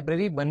क्या है,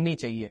 लाइब्रेरी बननी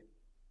चाहिए,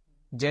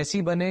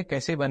 जैसी बने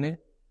कैसे बने,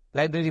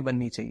 लाइब्रेरी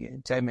बननी चाहिए,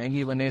 चाहे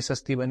महंगी बने,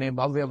 सस्ती बने,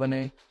 भव्य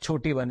बने,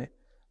 छोटी बने,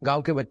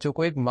 गांव के बच्चों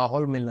को एक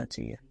माहौल मिलना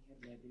चाहिए।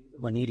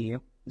 बनी रही है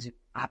जी।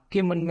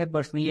 आपके मन में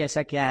पर्सनली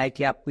ऐसा क्या है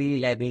कि आपको ये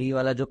लाइब्रेरी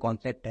वाला जो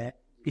कॉन्सेप्ट है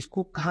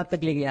इसको कहाँ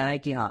तक लेके आना है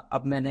कि हाँ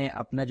अब मैंने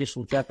अपना जो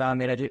सोचा था,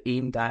 मेरा जो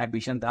एम था,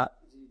 एम्बिशन था,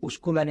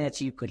 उसको मैंने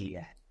अचीव कर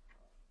लिया है?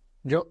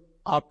 जो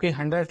आपके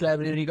 100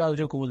 लाइब्रेरी का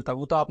जो गोल था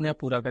वो तो आपने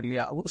पूरा कर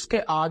लिया, अब उसके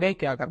आगे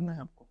क्या करना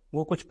है आपको,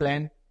 वो कुछ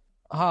प्लान?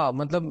 हाँ,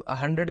 मतलब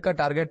 100 का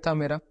टारगेट था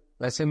मेरा।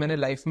 वैसे मैंने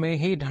लाइफ में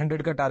ही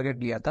 100 का टारगेट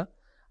लिया था।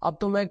 अब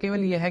तो मैं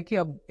केवल यह है कि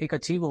अब एक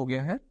अचीव हो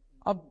गया है,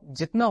 अब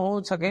जितना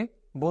हो सके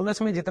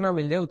बोनस में जितना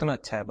मिल जाए उतना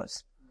अच्छा है,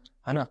 बस,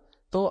 है ना।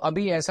 तो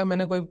अभी ऐसा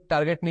मैंने कोई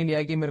टारगेट नहीं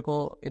लिया कि मेरे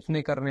को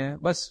इतने करने हैं।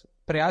 बस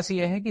प्रयास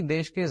ये है कि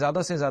देश के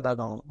ज्यादा से ज्यादा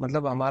गांव,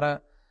 मतलब हमारा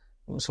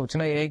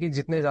सोचना यह है कि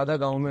जितने ज्यादा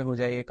गांव में हो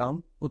जाए ये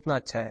काम उतना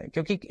अच्छा है।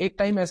 क्योंकि एक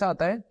टाइम ऐसा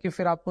आता है कि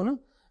फिर आपको ना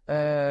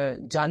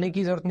जाने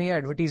की जरूरत नहीं है,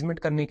 एडवर्टीजमेंट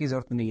करने की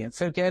जरूरत नहीं है।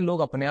 फिर क्या है, लोग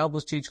अपने आप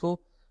उस चीज को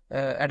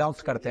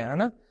अडॉप्ट करते हैं, है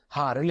ना।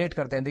 हाँ, रिलेट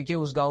करते हैं, देखिए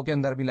उस गांव के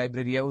अंदर भी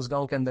लाइब्रेरी है, उस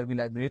गांव के अंदर भी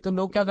लाइब्रेरी, तो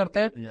लोग क्या करते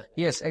हैं,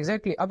 यस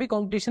एग्जैक्टली, अभी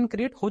कंपटीशन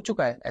क्रिएट हो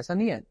चुका है, ऐसा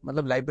नहीं है।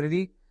 मतलब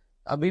लाइब्रेरी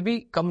अभी भी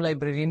कम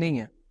लाइब्रेरी नहीं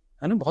है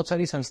ना। बहुत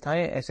सारी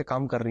संस्थाएं ऐसे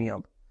काम कर रही हैं।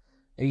 अब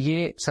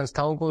ये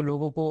संस्थाओं को,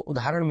 लोगों को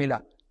उदाहरण मिला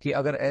कि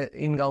अगर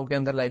इन गांव के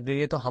अंदर लाइब्रेरी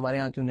है तो हमारे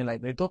यहाँ क्यों नहीं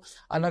लाइब्रेरी। तो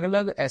अलग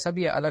अलग ऐसा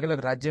भी है, अलग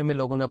अलग राज्य में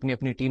लोगों ने अपनी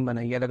अपनी टीम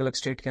बनाई है, अलग अलग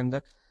स्टेट के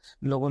अंदर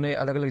लोगों ने,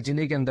 अलग अलग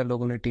जिले के अंदर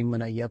लोगों ने टीम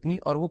बनाई है अपनी,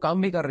 और वो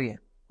काम भी कर रही है।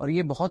 और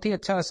ये बहुत ही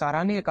अच्छा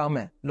सराहनीय काम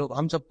है। लोग,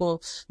 हम सबको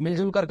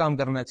मिलजुल कर काम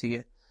करना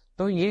चाहिए।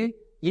 तो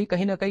ये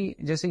कहीं ना कहीं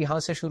जैसे यहाँ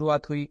से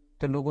शुरुआत हुई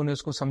तो लोगों ने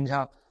उसको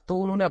समझा, तो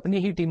उन्होंने अपनी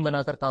ही टीम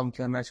बनाकर काम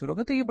करना शुरू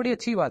किया, तो ये बड़ी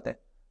अच्छी बात है।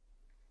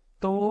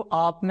 तो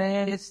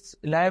आपने इस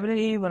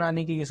लाइब्रेरी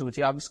बनाने की ये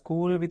सोची, आप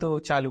स्कूल भी तो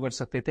चालू कर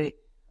सकते थे।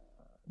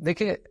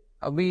 देखिए,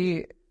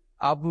 अभी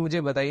आप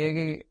मुझे बताइए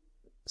कि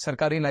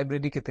सरकारी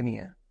लाइब्रेरी कितनी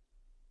है।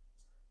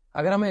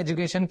 अगर हमें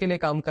एजुकेशन के लिए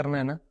काम करना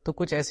है ना, तो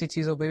कुछ ऐसी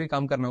चीजों पे भी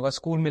काम करना होगा।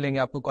 स्कूल मिलेंगे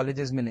आपको,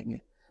 कॉलेजेस मिलेंगे,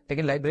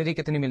 लेकिन लाइब्रेरी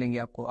कितनी मिलेंगी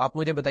आपको? आप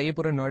मुझे बताइए,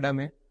 पूरे नोएडा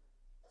में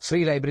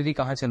फ्री लाइब्रेरी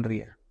कहाँ चल रही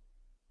है?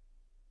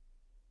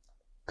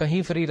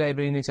 कहीं फ्री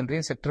लाइब्रेरी नहीं चल रही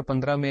है। सेक्टर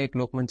 15 में एक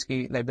लोकमंच की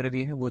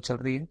लाइब्रेरी है, वो चल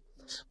रही है,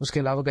 उसके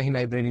अलावा कहीं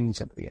लाइब्रेरी नहीं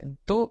चल रही है।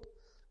 तो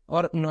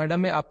और नोएडा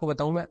में आपको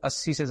बताऊं मैं,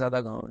 80 से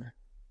ज्यादा गांव है,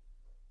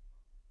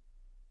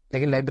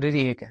 लेकिन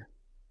लाइब्रेरी एक है।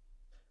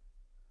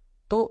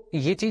 तो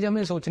ये चीज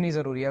हमें सोचनी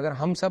जरूरी है। अगर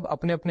हम सब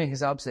अपने अपने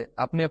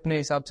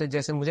हिसाब से,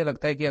 जैसे मुझे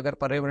लगता है कि अगर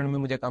पर्यावरण में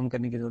मुझे काम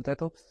करने की जरूरत है,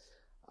 तो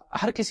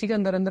हर किसी के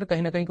अंदर अंदर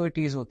कहीं ना कहीं कोई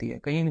टीज होती है,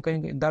 कहीं ना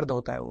कहीं दर्द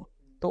होता है वो,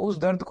 तो उस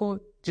दर्द को,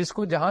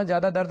 जिसको जहां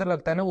ज्यादा दर्द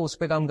लगता है ना, वो उस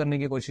पर काम करने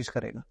की कोशिश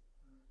करेगा।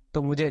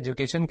 तो मुझे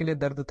एजुकेशन के लिए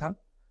दर्द था,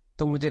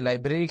 तो मुझे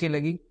लाइब्रेरी की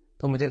लगी,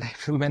 तो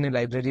मैंने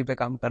लाइब्रेरी पे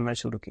काम करना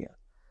शुरू किया।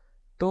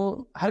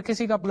 तो हर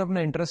किसी का अपना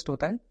अपना इंटरेस्ट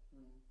होता है,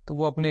 तो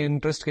वो अपने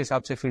इंटरेस्ट के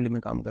हिसाब से फील्ड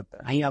में काम करता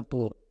है। भाई,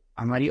 आप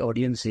हमारी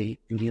ऑडियंस से,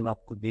 जो लोग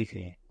आपको देख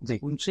रहे हैं जी,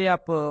 उनसे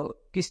आप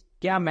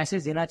क्या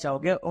मैसेज देना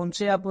चाहोगे?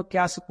 उनसे आप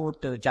क्या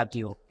सपोर्ट चाहती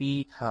हो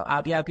कि हाँ,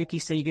 आगे आपके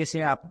किस तरीके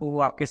से आपको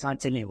आपके साथ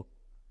चले हो?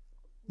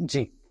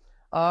 जी।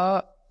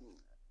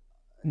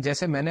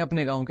 जैसे मैंने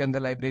अपने गांव के अंदर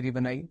लाइब्रेरी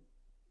बनाई,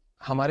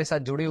 हमारे साथ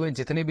जुड़े हुए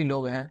जितने भी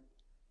लोग हैं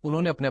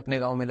उन्होंने अपने अपने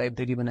गांव में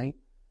लाइब्रेरी बनाई।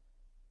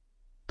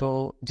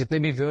 तो जितने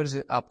भी व्यूअर्स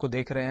आपको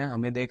देख रहे हैं,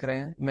 हमें देख रहे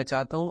हैं, मैं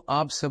चाहता हूं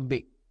आप सब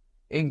भी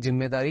एक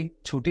जिम्मेदारी,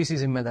 छोटी सी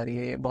जिम्मेदारी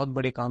है ये, बहुत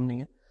बड़ी काम नहीं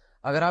है,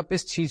 अगर आप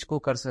इस चीज को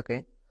कर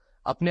सकें,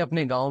 अपने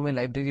अपने गांव में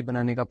लाइब्रेरी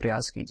बनाने का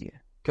प्रयास कीजिए।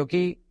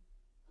 क्योंकि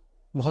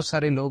बहुत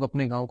सारे लोग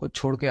अपने गांव को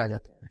छोड़ के आ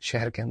जाते हैं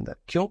शहर के अंदर।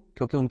 क्यों?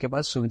 क्योंकि उनके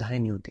पास सुविधाएं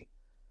नहीं होती।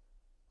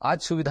 आज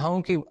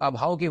सुविधाओं की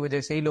अभाव की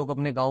वजह से ही लोग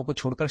अपने गांव को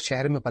छोड़कर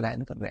शहर में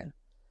पलायन कर रहे हैं।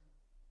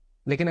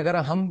 लेकिन अगर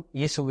हम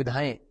ये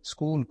सुविधाएं,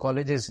 स्कूल,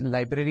 कॉलेजेस,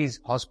 लाइब्रेरीज,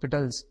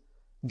 हॉस्पिटल्स,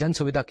 जन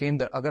सुविधा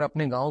केंद्र अगर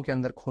अपने गांव के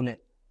अंदर खोलें,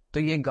 तो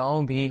ये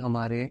गांव भी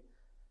हमारे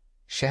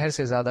शहर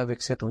से ज्यादा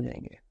विकसित हो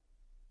जाएंगे,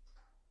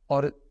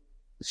 और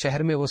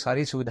शहर में वो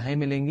सारी सुविधाएं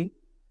मिलेंगी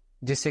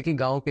जिससे कि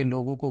गांव के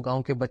लोगों को,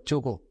 गांव के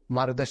बच्चों को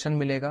मार्गदर्शन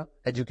मिलेगा,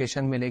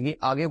 एजुकेशन मिलेगी,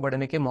 आगे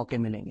बढ़ने के मौके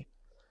मिलेंगे।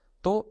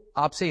 तो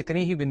आपसे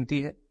इतनी ही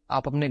विनती है,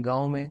 आप अपने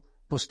गांव में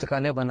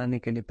पुस्तकालय बनाने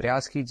के लिए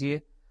प्रयास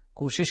कीजिए,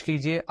 कोशिश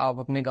कीजिए। आप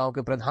अपने गांव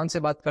के प्रधान से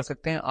बात कर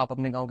सकते हैं, आप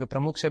अपने गांव के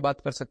प्रमुख से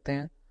बात कर सकते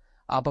हैं,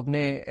 आप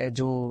अपने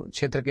जो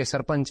क्षेत्र के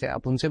सरपंच है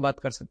आप उनसे बात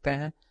कर सकते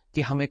हैं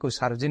कि हमें कोई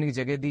सार्वजनिक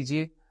जगह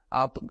दीजिए।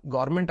 आप,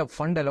 गवर्नमेंट अब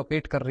फंड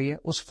एलोकेट कर रही है,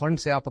 उस फंड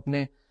से आप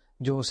अपने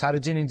जो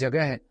सार्वजनिक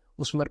जगह है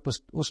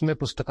उसमें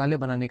पुस्तकालय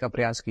बनाने का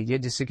प्रयास कीजिए,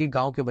 जिससे कि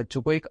गांव के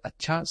बच्चों को एक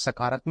अच्छा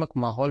सकारात्मक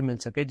माहौल मिल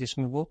सके,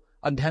 जिसमें वो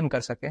अध्ययन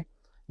कर सके,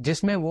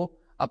 जिसमें वो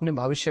अपने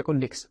भविष्य को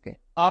लिख सके।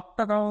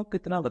 आपका गाँव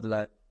कितना बदला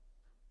है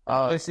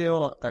वैसे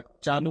वो तक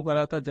चालू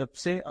करा था जब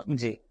से?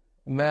 जी,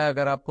 मैं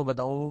अगर आपको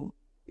बताऊं,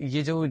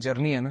 ये जो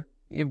जर्नी है ना,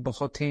 ये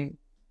बहुत ही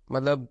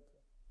मतलब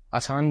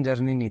आसान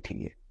जर्नी नहीं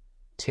थी ये,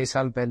 6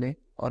 साल पहले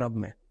और अब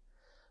में।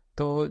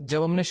 तो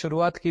जब हमने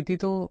शुरुआत की थी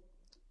तो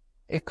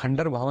एक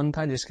खंडर भवन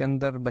था जिसके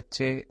अंदर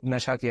बच्चे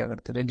नशा किया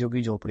करते थे,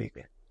 झुग्गी झोपड़ी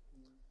के।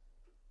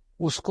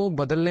 उसको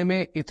बदलने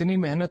में इतनी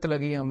मेहनत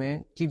लगी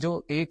हमें कि जो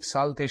 1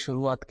 साल थे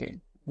शुरुआत के,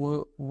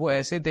 वो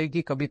ऐसे थे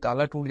कि कभी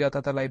ताला टूट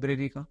जाता था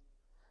लाइब्रेरी का,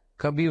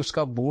 कभी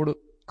उसका बोर्ड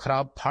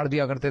खराब, फाड़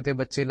दिया करते थे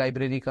बच्चे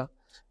लाइब्रेरी का।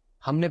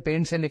 हमने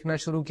पेंट से लिखना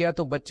शुरू किया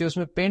तो बच्चे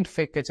उसमें पेंट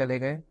फेंक के चले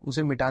गए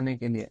उसे मिटाने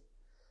के लिए।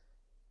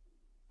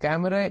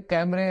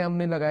 कैमरे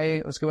हमने लगाए,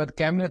 उसके बाद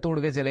कैमरे तोड़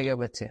के चले गए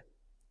बच्चे।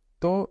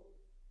 तो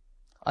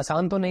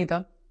आसान तो नहीं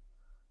था,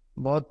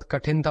 बहुत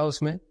कठिन था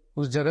उसमें,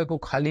 उस जगह को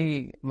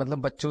खाली मतलब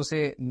बच्चों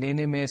से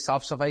लेने में,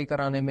 साफ सफाई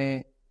कराने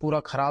में, पूरा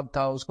खराब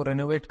था। उसको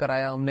रेनोवेट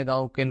कराया हमने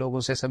गांव के लोगों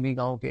से, सभी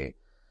गांव के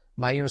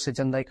भाइयों से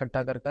चंदा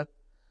इकट्ठा कर कर।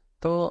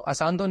 तो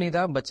आसान तो नहीं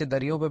था, बच्चे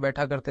दरियों पे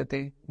बैठा करते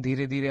थे।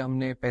 धीरे धीरे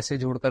हमने पैसे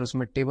जोड़कर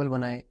उसमें टेबल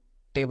बनाए,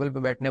 टेबल पे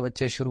बैठने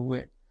बच्चे शुरू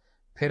हुए।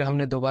 फिर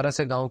हमने दोबारा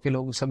से गांव के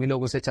लोग, सभी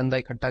लोगों से चंदा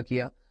इकट्ठा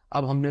किया।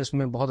 अब हमने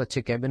उसमें बहुत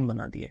अच्छे कैबिन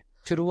बना दिए।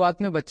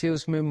 शुरुआत में बच्चे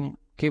उसमें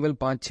केवल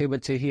 5-6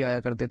 बच्चे ही आया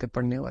करते थे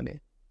पढ़ने वाले,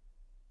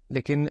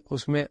 लेकिन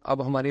उसमें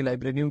अब हमारी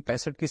लाइब्रेरी में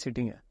 65 की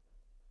सीटिंग है।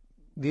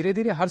 धीरे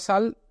धीरे हर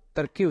साल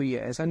तरक्की हुई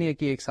है, ऐसा नहीं है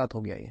कि एक साथ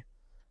हो गया ये।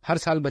 हर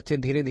साल बच्चे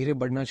धीरे धीरे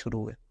बढ़ना शुरू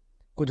हुए।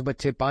 कुछ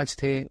बच्चे 5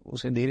 थे,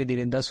 उसे धीरे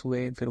धीरे 10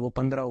 हुए, फिर वो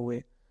 15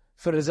 हुए,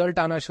 फिर रिजल्ट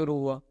आना शुरू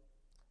हुआ।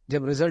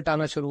 जब रिजल्ट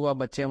आना शुरू हुआ,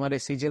 बच्चे हमारे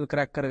सीजीएल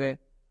क्रैक कर गए,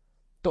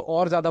 तो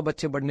और ज्यादा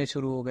बच्चे बढ़ने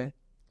शुरू हो गए।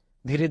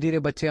 धीरे धीरे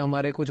बच्चे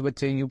हमारे, कुछ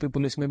बच्चे यूपी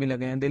पुलिस में भी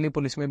लगे हैं, दिल्ली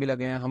पुलिस में भी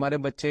लगे हैं। हमारे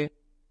बच्चे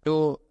जो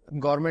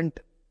गवर्नमेंट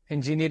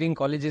इंजीनियरिंग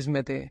कॉलेजेस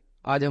में थे,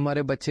 आज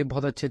हमारे बच्चे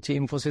बहुत अच्छे अच्छी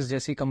इंफोसिस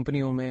जैसी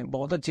कंपनियों में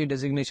बहुत अच्छी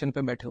डेजिग्नेशन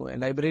पे बैठे हुए हैं।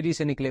 लाइब्रेरी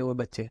से निकले हुए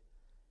बच्चे,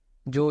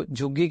 जो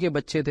झुग्गी के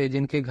बच्चे थे,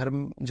 जिनके घर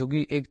में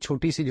झुग्गी, एक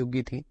छोटी सी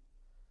झुग्गी थी,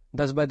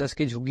 10 बाय 10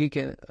 की झुग्गी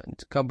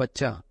का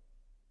बच्चा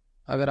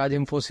अगर आज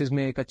इंफोसिस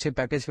में एक अच्छे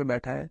पैकेज पे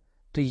बैठा है,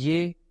 तो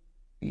ये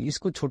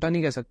इसको छोटा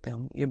नहीं कह सकते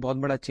हम, ये बहुत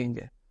बड़ा चेंज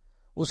है।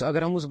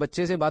 अगर हम उस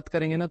बच्चे से बात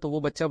करेंगे ना, तो वो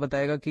बच्चा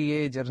बताएगा कि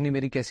ये जर्नी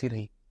मेरी कैसी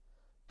रही।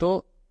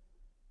 तो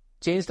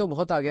चेंज तो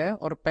बहुत आ गया है।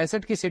 और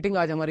 65 की सीटिंग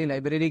आज हमारी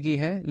लाइब्रेरी की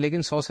है,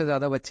 लेकिन 100 से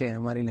ज्यादा बच्चे हैं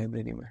हमारी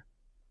लाइब्रेरी में,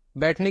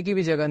 बैठने की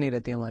भी जगह नहीं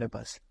रहती हमारे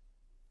पास।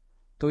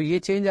 तो ये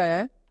चेंज आया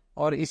है,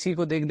 और इसी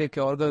को देख देख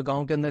के और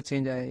गांव के अंदर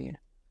चेंज आया है ये।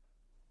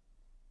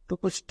 तो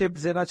कुछ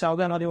टिप्स देना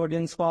चाहोगे हमारी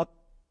ऑडियंस को आप?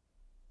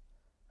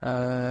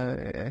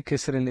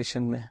 किस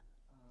रिलेशन में?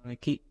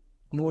 कि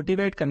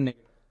मोटिवेट करने।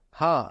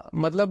 हाँ,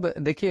 मतलब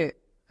देखिए,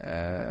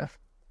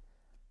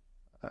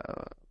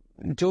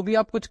 जो भी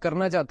आप कुछ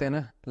करना चाहते हैं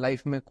ना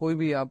लाइफ में, कोई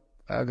भी आप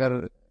अगर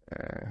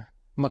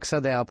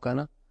मकसद है आपका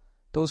ना,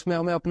 तो उसमें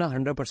हमें अपना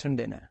 100%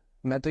 देना है।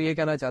 मैं तो ये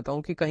कहना चाहता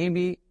हूँ कि कहीं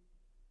भी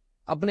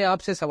अपने आप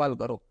से सवाल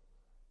करो,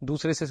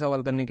 दूसरे से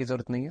सवाल करने की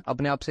जरूरत नहीं है।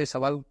 अपने आप से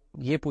सवाल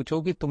ये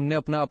पूछो कि तुमने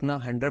अपना अपना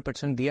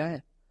 100% दिया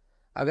है।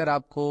 अगर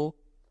आपको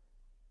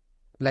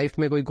लाइफ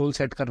में कोई गोल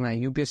सेट करना है,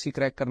 यूपीएससी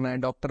क्रैक करना है,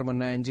 डॉक्टर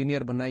बनना है,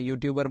 इंजीनियर बनना है,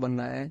 यूट्यूबर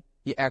बनना है,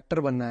 ये एक्टर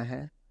बनना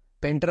है,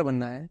 पेंटर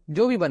बनना है,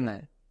 जो भी बनना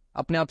है,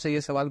 अपने आप से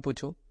ये सवाल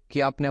पूछो कि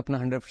आपने अपना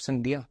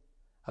 100% दिया।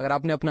 अगर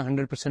आपने अपना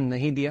 100%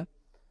 नहीं दिया,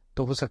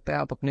 तो हो सकता है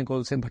आप अपने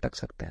गोल से भटक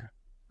सकते हैं,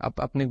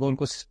 आप अपने गोल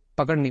को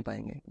पकड़ नहीं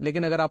पाएंगे।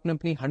 लेकिन अगर आपने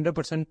अपनी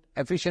 100%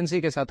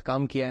 एफिशिएंसी के साथ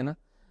काम किया है ना,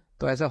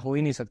 तो ऐसा हो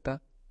ही नहीं सकता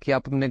कि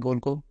आप अपने गोल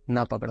को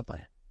ना पकड़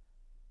पाए।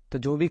 तो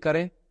जो भी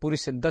करें पूरी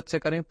शिद्दत से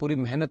करें, पूरी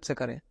मेहनत से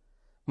करें।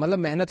 मतलब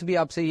मेहनत भी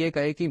आपसे ये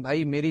कहे कि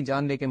भाई मेरी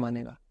जान लेके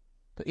मानेगा,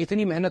 तो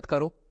इतनी मेहनत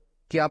करो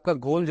कि आपका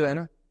गोल जो है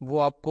ना, वो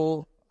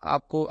आपको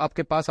आपको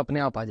आपके पास अपने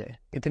आप आ जाए।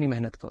 इतनी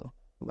मेहनत करो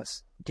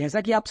बस।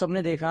 जैसा कि आप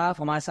सबने देखा,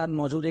 हमारे साथ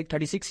मौजूद एक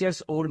 36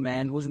 years old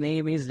man whose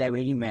name is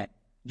library man,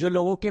 जो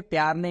लोगों के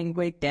प्यार ने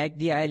इनको एक टैग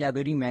दिया है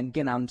लाइब्रेरी मैन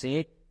के नाम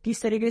से।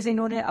 किस तरीके से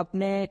इन्होंने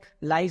अपने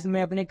लाइफ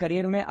में, अपने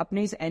करियर में,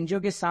 अपने इस एनजीओ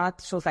के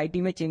साथ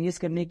सोसाइटी में चेंजेस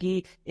करने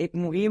की एक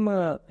मुहिम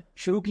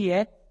शुरू की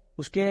है,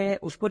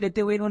 उसको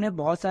लेते हुए इन्होंने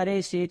बहुत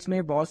सारे स्टेट्स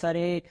में, बहुत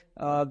सारे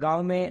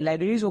गांव में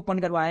लाइब्रेरीज ओपन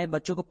करवाए हैं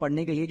बच्चों को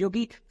पढ़ने के लिए, जो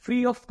कि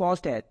फ्री ऑफ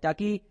कॉस्ट है,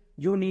 ताकि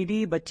जो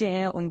नीडी बच्चे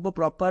हैं उनको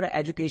प्रॉपर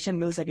एजुकेशन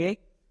मिल सके।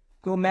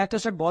 तो मैं तो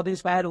सर बहुत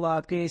इंस्पायर हुआ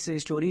आपके इस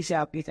स्टोरी से,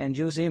 आपकी इस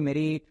एनजीओ से।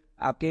 मेरी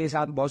आपके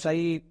साथ बहुत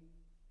सारी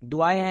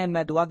दुआएं हैं।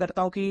 मैं दुआ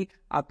करता हूँ कि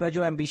आपका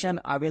जो एम्बिशन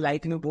आगे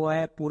लाइफ में वो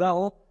है पूरा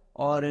हो,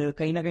 और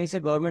कहीं ना कहीं से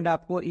गवर्नमेंट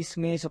आपको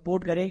इसमें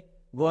सपोर्ट करे।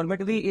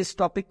 गवर्नमेंट भी इस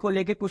टॉपिक को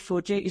लेके कुछ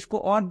सोचे, इसको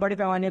और बड़े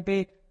पैमाने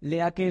पे ले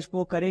आके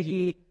इसको करे,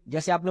 कि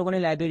जैसे आप लोगों ने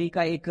लाइब्रेरी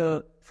का एक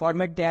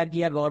फॉर्मेट तैयार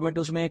किया, गवर्नमेंट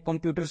उसमें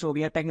कंप्यूटर्स हो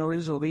गया,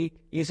 टेक्नोलॉजीज हो गई,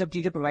 ये सब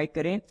चीजें प्रोवाइड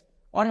करें।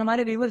 और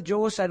हमारे व्यूअर्स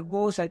जो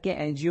सर के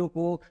एनजीओ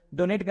को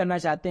डोनेट करना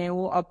चाहते हैं,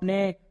 वो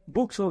अपने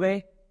बुक्स हो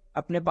गए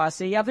अपने पास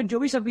से, या फिर जो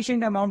भी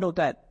सफिशिएंट अमाउंट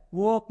होता है,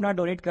 वो अपना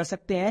डोनेट कर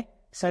सकते हैं।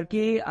 सर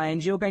के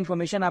एनजीओ का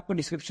इन्फॉर्मेशन आपको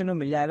डिस्क्रिप्शन में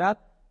मिल जाएगा।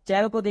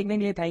 चैनल को देखने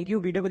के लिए थैंक यू,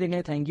 वीडियो को देखने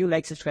के लिए थैंक यू।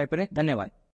 लाइक सब्सक्राइब करें, धन्यवाद।